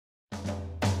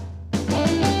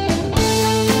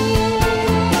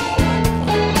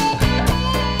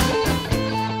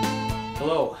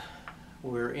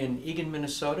Eagan,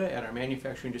 Minnesota at our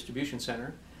manufacturing distribution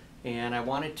center, and I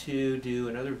wanted to do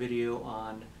another video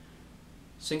on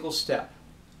SingleStep.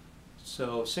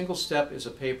 So SingleStep is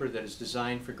a paper that is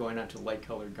designed for going onto light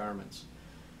colored garments.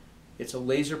 It's a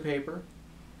laser paper.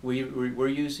 We're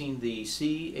using the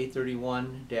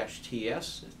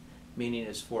C831-TS, meaning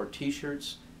it's for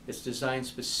t-shirts. It's designed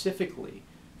specifically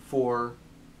for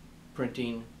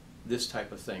printing this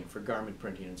type of thing, for garment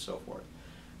printing and so forth.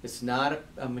 It's not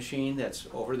a machine that's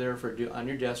over there on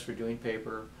your desk for doing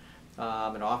paper,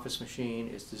 an office machine.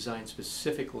 It's designed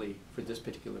specifically for this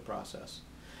particular process.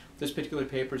 This particular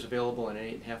paper is available in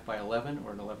an 8.5 by 11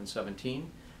 or an 11/17.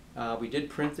 We did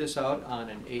print this out on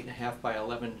an 8.5 by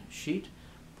 11 sheet.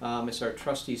 It's our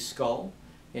trusty skull.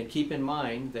 And keep in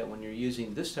mind that when you're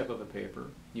using this type of a paper,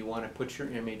 you want to put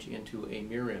your image into a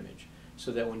mirror image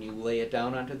so that when you lay it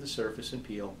down onto the surface and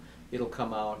peel, it'll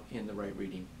come out in the right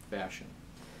reading fashion.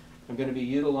 I'm going to be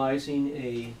utilizing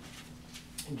a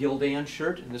Gildan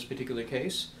shirt in this particular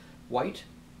case, white,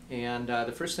 and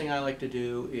the first thing I like to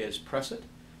do is press it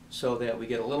so that we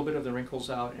get a little bit of the wrinkles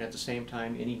out and at the same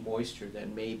time any moisture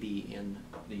that may be in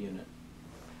the unit.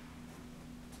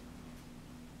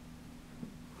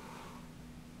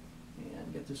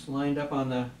 And get this lined up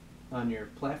on your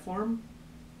platform.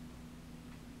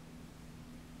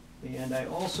 And I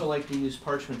also like to use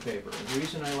parchment paper. The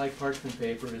reason I like parchment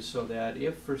paper is so that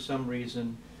if for some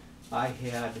reason I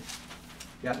had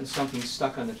gotten something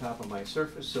stuck on the top of my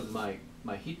surface of my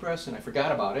heat press and I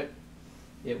forgot about it,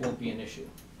 it won't be an issue.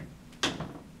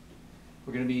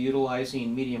 We're going to be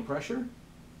utilizing medium pressure,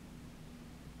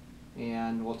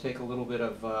 and we'll take a little bit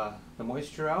of the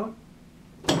moisture out.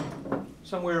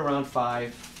 Somewhere around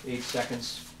 5-8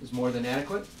 seconds is more than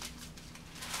adequate.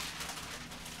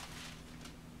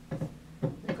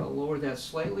 I'll lower that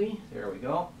slightly. There we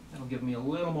go. That'll give me a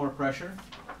little more pressure.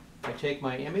 I take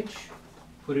my image,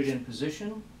 put it in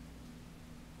position,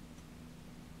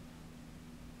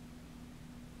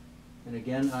 and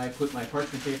again I put my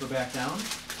parchment paper back down.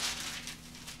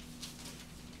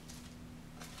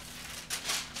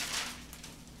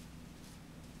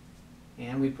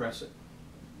 And we press it.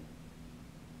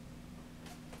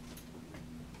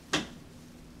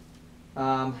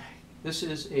 This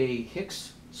is a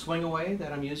Hicks swing away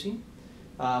that I'm using.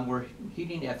 We're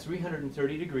heating at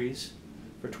 330 degrees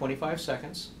for 25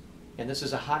 seconds, and this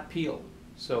is a hot peel.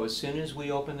 So as soon as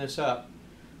we open this up,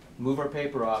 move our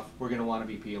paper off, we're going to want to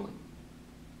be peeling.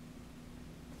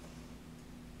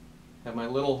 Have my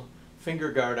little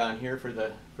finger guard on here for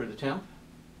the temp.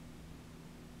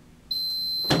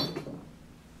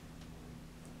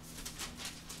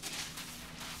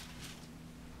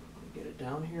 Get it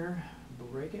down here,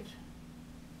 break it.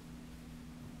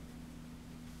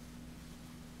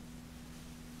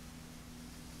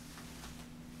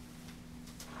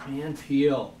 And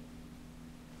peel.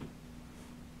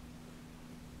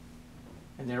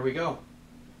 And there we go.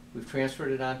 We've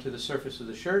transferred it onto the surface of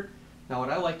the shirt. Now what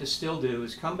I like to still do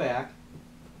is come back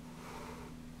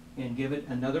and give it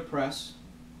another press.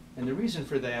 And the reason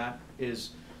for that is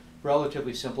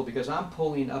relatively simple because I'm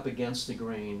pulling up against the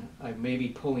grain. I may be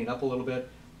pulling up a little bit.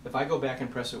 If I go back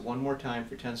and press it one more time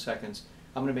for 10 seconds,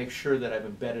 I'm going to make sure that I've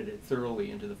embedded it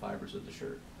thoroughly into the fibers of the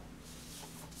shirt.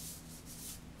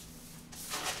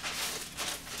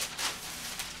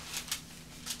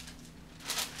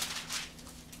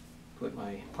 Put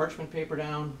my parchment paper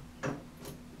down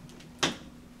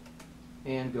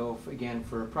and go again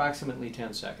for approximately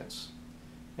 10 seconds.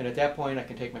 And at that point I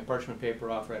can take my parchment paper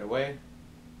off right away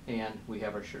and we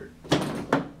have our shirt.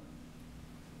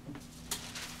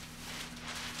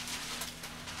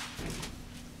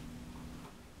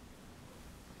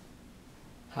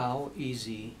 How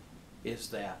easy is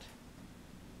that?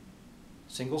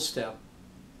 SingleStep,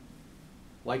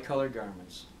 light colored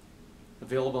garments.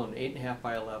 Available in 8.5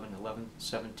 by 11,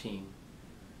 11/17,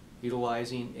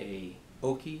 utilizing a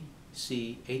Oki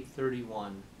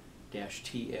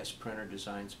C831-TS printer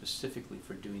designed specifically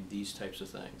for doing these types of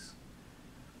things.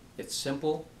 It's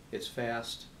simple, it's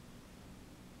fast,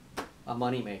 a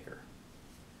money maker.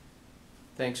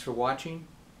 Thanks for watching.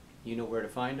 You know where to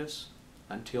find us.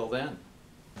 Until then.